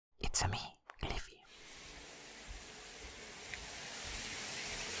Answer me, Cliffy.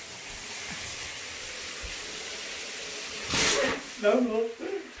 No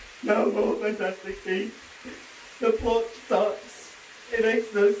more Fantastic Beasts. The plot sucks. It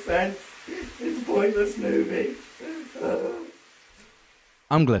makes no sense. It's a pointless movie.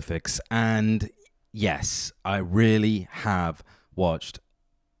 I'm Glyphix, and yes, I really have watched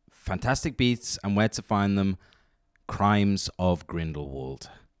Fantastic Beasts and Where to Find Them, Crimes of Grindelwald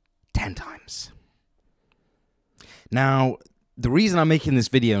 10 times. Now, the reason I'm making this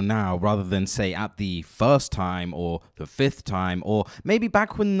video now, rather than say at the first time or the 5th time, or maybe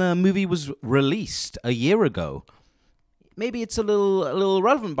back when the movie was released a year ago, maybe it's a little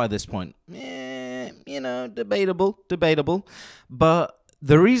relevant by this point. Debatable. But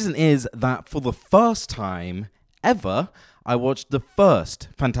the reason is that for the first time ever, I watched the first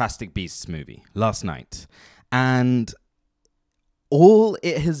Fantastic Beasts movie last night. And all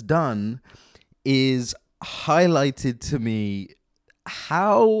it has done is highlighted to me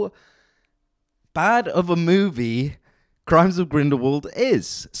how bad of a movie Crimes of Grindelwald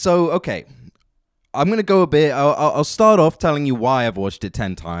is. So, okay, I'm going to go a bit, I'll start off telling you why I've watched it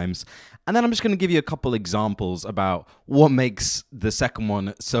 10 times, and then I'm just going to give you a couple examples about what makes the second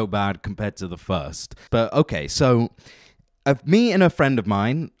one so bad compared to the first. But, okay, so me and a friend of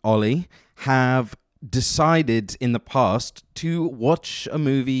mine, Ollie, have decided in the past to watch a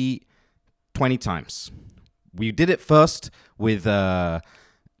movie 20 times. We did it first with Night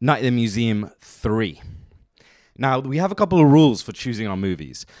at the Museum 3. Now, we have a couple of rules for choosing our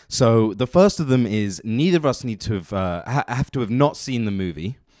movies. So the first of them is neither of us need to have to have not seen the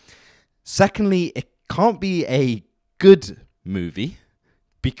movie. Secondly, it can't be a good movie,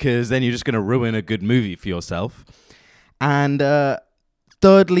 because then you're just going to ruin a good movie for yourself. And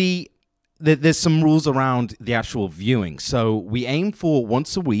thirdly, there's some rules around the actual viewing. So we aim for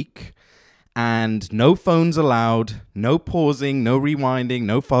once a week, and no phones allowed, no pausing, no rewinding,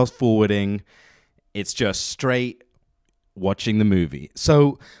 no fast forwarding. It's just straight watching the movie.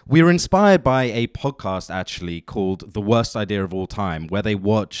 So we were inspired by a podcast actually called The Worst Idea of All Time, where they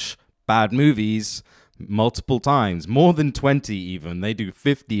watch bad movies multiple times, more than 20 even. They do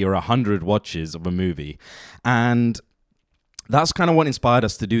 50 or 100 watches of a movie. And that's kind of what inspired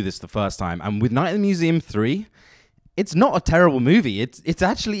us to do this the first time. And with Night at the Museum 3, it's not a terrible movie. It's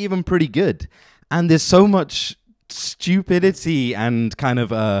actually even pretty good. And there's so much stupidity and kind of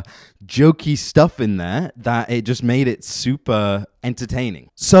jokey stuff in there that it just made it super entertaining.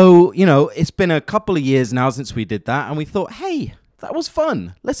 So, it's been a couple of years now since we did that, and we thought, hey, that was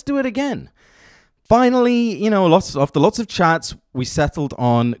fun. Let's do it again. Finally, after lots of chats, we settled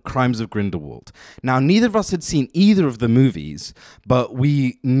on Crimes of Grindelwald. Now, neither of us had seen either of the movies, but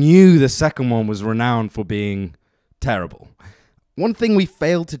we knew the second one was renowned for being terrible. One thing we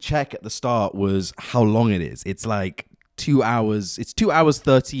failed to check at the start was how long it is. It's like 2 hours. It's 2 hours,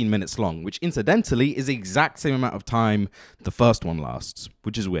 13 minutes long, which incidentally is the exact same amount of time the first one lasts,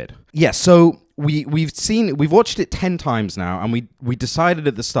 which is weird. Yeah, so we've watched it 10 times now, and we decided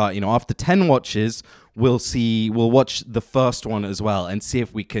at the start, after 10 watches, we'll watch the first one as well and see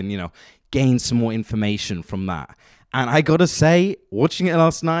if we can, gain some more information from that. And I gotta say, watching it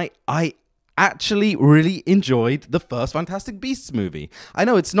last night, I actually really enjoyed the first Fantastic Beasts movie. I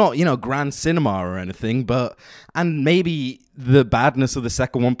know it's not, grand cinema or anything, and maybe the badness of the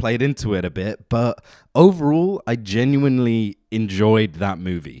second one played into it a bit, but overall, I genuinely enjoyed that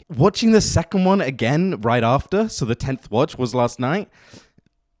movie. Watching the second one again right after, so the 10th watch was last night,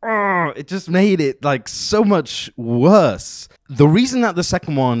 it just made it so much worse. The reason that the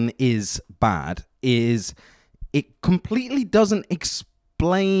second one is bad is it completely doesn't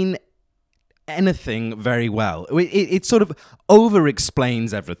explain anything very well. It sort of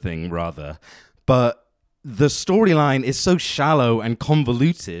over-explains everything, rather. But the storyline is so shallow and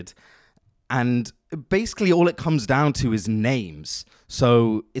convoluted, and basically all it comes down to is names.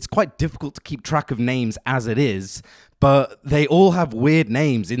 So it's quite difficult to keep track of names as it is, but they all have weird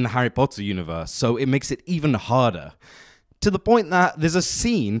names in the Harry Potter universe, so it makes it even harder. To the point that there's a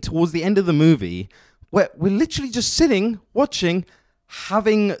scene towards the end of the movie where we're literally just sitting, watching,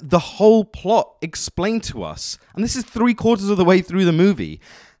 having the whole plot explained to us. And this is 3/4 of the way through the movie.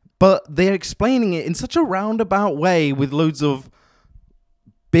 But they're explaining it in such a roundabout way with loads of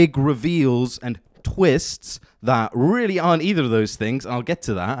big reveals and twists that really aren't either of those things, and I'll get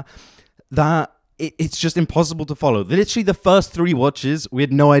to that, it's just impossible to follow. Literally the first 3 watches, we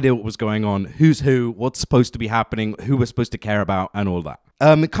had no idea what was going on, who's who, what's supposed to be happening, who we're supposed to care about, and all that.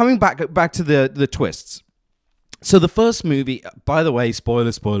 Coming back to the twists. So the first movie, by the way, spoiler.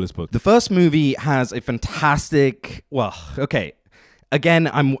 The first movie has a fantastic, again,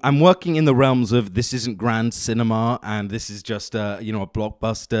 I'm working in the realms of this isn't grand cinema and this is just a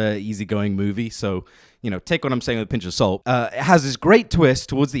blockbuster, easygoing movie. So, take what I'm saying with a pinch of salt. It has this great twist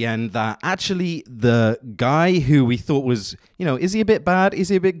towards the end that actually the guy who we thought was, is he a bit bad? Is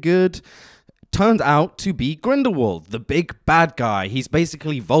he a bit good? Turned out to be Grindelwald, the big bad guy. He's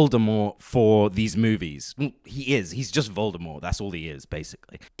basically Voldemort for these movies. He is. He's just Voldemort. That's all he is,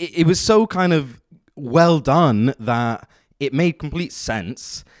 basically. It was so kind of well done that it made complete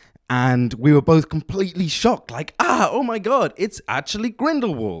sense. And we were both completely shocked. Like, oh my God, it's actually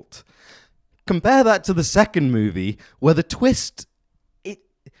Grindelwald. Compare that to the second movie where the twist...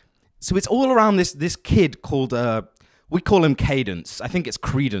 So it's all around this kid called... we call him Cadence. I think it's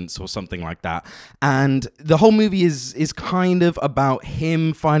Credence or something like that. And the whole movie is kind of about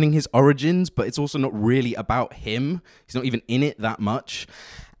him finding his origins, but it's also not really about him. He's not even in it that much.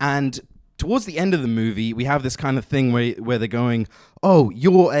 And towards the end of the movie, we have this kind of thing where they're going, oh,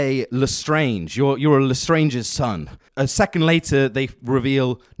 you're a Lestrange. You're a Lestrange's son. A second later, they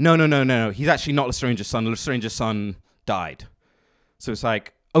reveal, no. He's actually not Lestrange's son. Lestrange's son died. So it's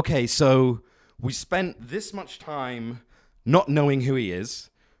like, okay, so... we spent this much time not knowing who he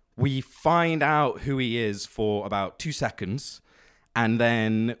is. We find out who he is for about 2 seconds, and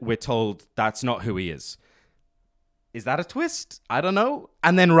then we're told that's not who he is. Is that a twist? I don't know.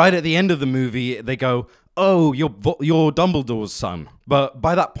 And then right at the end of the movie, they go, oh, you're Dumbledore's son. But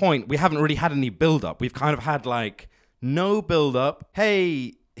by that point, we haven't really had any build-up. We've kind of had, like, no build-up.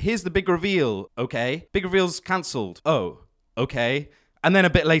 Hey, here's the big reveal. Okay. Big reveal's cancelled. Oh, okay. And then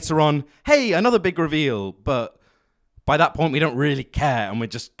a bit later on, hey, another big reveal. But by that point, we don't really care and we're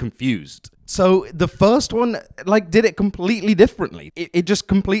just confused. So the first one, did it completely differently. It just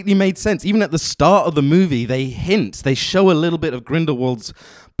completely made sense. Even at the start of the movie, they show a little bit of Grindelwald's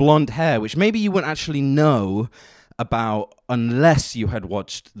blonde hair, which maybe you wouldn't actually know about unless you had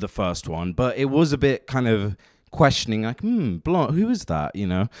watched the first one. But it was a bit kind of... questioning, like, blonde, who is that?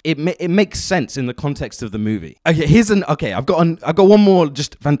 It makes sense in the context of the movie. Okay, I've got one more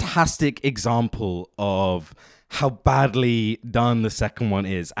just fantastic example of how badly done the second one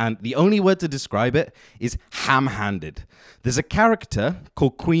is, and the only word to describe it is ham-handed. There's a character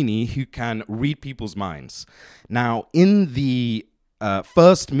called Queenie who can read people's minds. Now, in the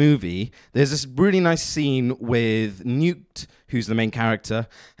first movie, there's this really nice scene with Newt, who's the main character,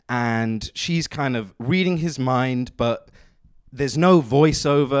 and she's kind of reading his mind, but there's no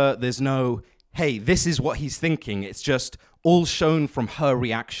voiceover. There's no, hey, this is what he's thinking. It's just all shown from her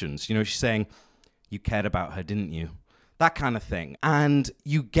reactions. She's saying, you cared about her, didn't you? That kind of thing. And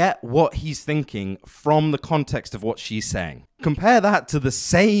you get what he's thinking from the context of what she's saying. Compare that to the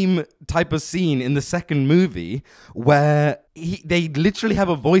same type of scene in the second movie where they literally have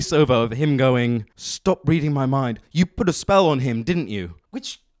a voiceover of him going, stop reading my mind. You put a spell on him, didn't you?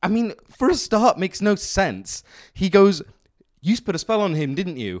 Which... I mean, for a start, makes no sense. He goes, you put a spell on him,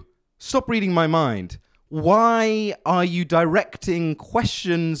 didn't you? Stop reading my mind. Why are you directing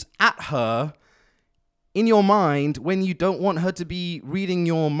questions at her in your mind when you don't want her to be reading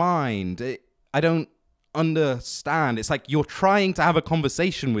your mind? I don't understand. It's like you're trying to have a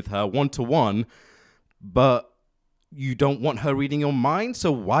conversation with her one-to-one, but you don't want her reading your mind,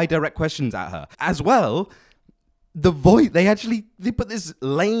 so why direct questions at her? As well... the voice, they put this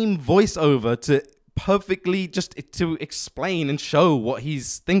lame voiceover to perfectly just to explain and show what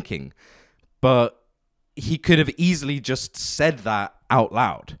he's thinking. But he could have easily just said that out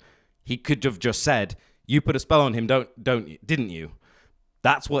loud. He could have just said, you put a spell on him, didn't you?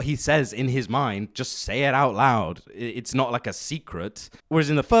 That's what he says in his mind. Just say it out loud. It's not like a secret. Whereas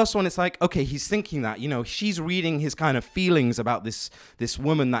in the first one, it's like, okay, he's thinking that, she's reading his kind of feelings about this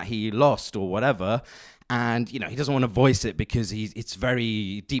woman that he lost or whatever. And, he doesn't want to voice it because it's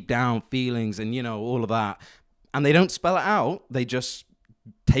very deep down feelings and, all of that. And they don't spell it out. They just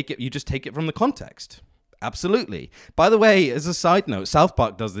take it. You just take it from the context. Absolutely. By the way, as a side note, South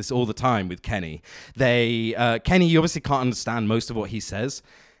Park does this all the time with Kenny. Kenny, you obviously can't understand most of what he says.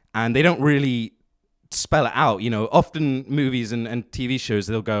 And they don't really spell it out. Often movies and TV shows,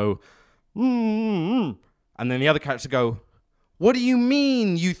 they'll go, and then the other characters go, what do you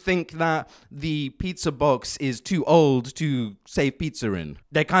mean you think that the pizza box is too old to save pizza in?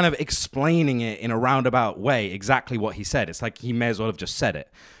 They're kind of explaining it in a roundabout way, exactly what he said. It's like he may as well have just said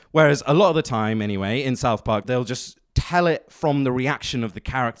it. Whereas a lot of the time, anyway, in South Park, they'll just tell it from the reaction of the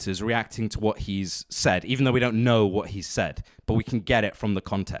characters reacting to what he's said, even though we don't know what he's said, but we can get it from the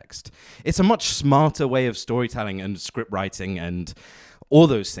context. It's a much smarter way of storytelling and script writing and all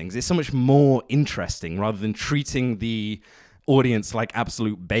those things. It's so much more interesting rather than treating the audience like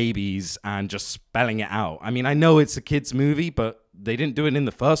absolute babies and just spelling it out. I mean, I know it's a kid's movie, but they didn't do it in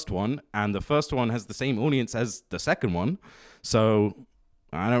the first one, and the first one has the same audience as the second one, so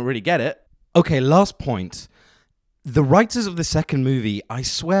I don't really get it. Okay, last point. The writers of the second movie, I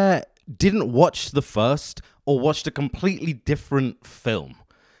swear, didn't watch the first or watched a completely different film.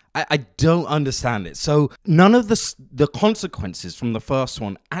 I don't understand it. So none of the consequences from the first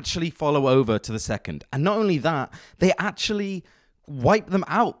one actually follow over to the second. And not only that, they actually wipe them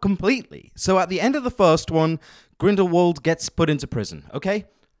out completely. So at the end of the first one, Grindelwald gets put into prison, okay?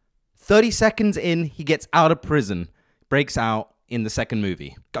 30 seconds in, he gets out of prison, breaks out in the second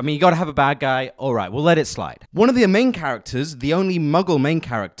movie. I mean, you gotta have a bad guy. All right, we'll let it slide. One of the main characters, the only Muggle main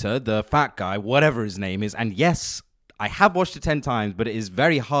character, the fat guy, whatever his name is, and yes, I have watched it 10 times, but it is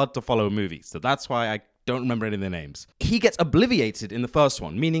very hard to follow a movie, so that's why I don't remember any of the names. He gets obliviated in the first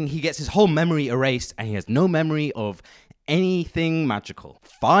one, meaning he gets his whole memory erased and he has no memory of anything magical.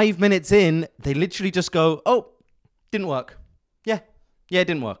 5 minutes in, they literally just go, oh, didn't work. Yeah, it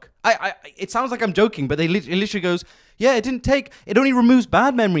didn't work. It sounds like I'm joking, but it literally goes, yeah, it only removes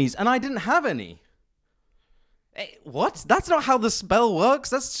bad memories, and I didn't have any. Hey, what? That's not how the spell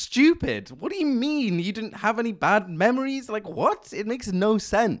works. That's stupid. What do you mean you didn't have any bad memories? Like, what? It makes no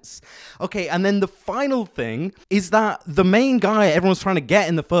sense. Okay, and then the final thing is that the main guy everyone's trying to get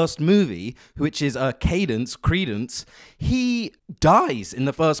in the first movie, which is Credence, he dies in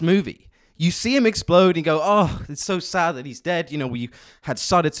the first movie. You see him explode and go, oh, it's so sad that he's dead. You know, we had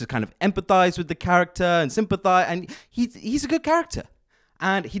started to kind of empathize with the character and sympathize, and he's a good character.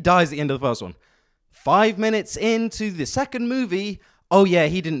 And he dies at the end of the first one. 5 minutes into the second movie, oh yeah,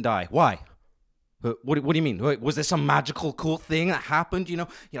 he didn't die. Why? What do you mean? Was there some magical cool thing that happened? You know,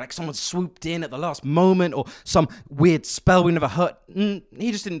 like someone swooped in at the last moment, or some weird spell we never heard.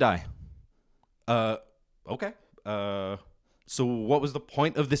 He just didn't die. Okay. So what was the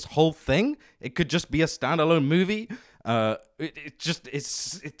point of this whole thing? It could just be a standalone movie. It's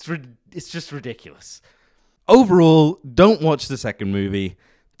just ridiculous. Overall, don't watch the second movie.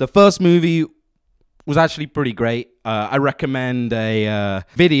 The first movie was actually pretty great. I recommend a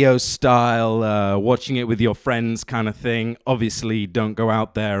video style, watching it with your friends kind of thing. Obviously, don't go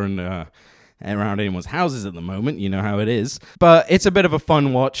out there and around anyone's houses at the moment. You know how it is. But it's a bit of a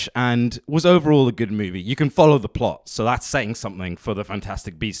fun watch and was overall a good movie. You can follow the plot, so that's saying something for the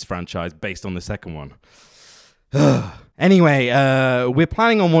Fantastic Beasts franchise based on the second one. Anyway, we're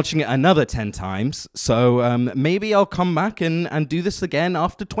planning on watching it another 10 times, so maybe I'll come back and do this again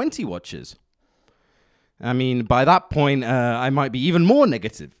after 20 watches. I mean, by that point, I might be even more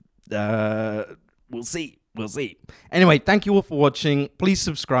negative. We'll see. Anyway, thank you all for watching. Please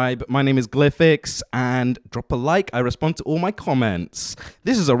subscribe. My name is Glyphix, and drop a like. I respond to all my comments.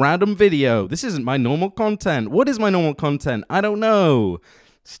 This is a random video. This isn't my normal content. What is my normal content? I don't know.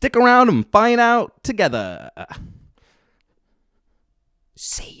 Stick around and find out together.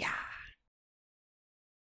 See ya.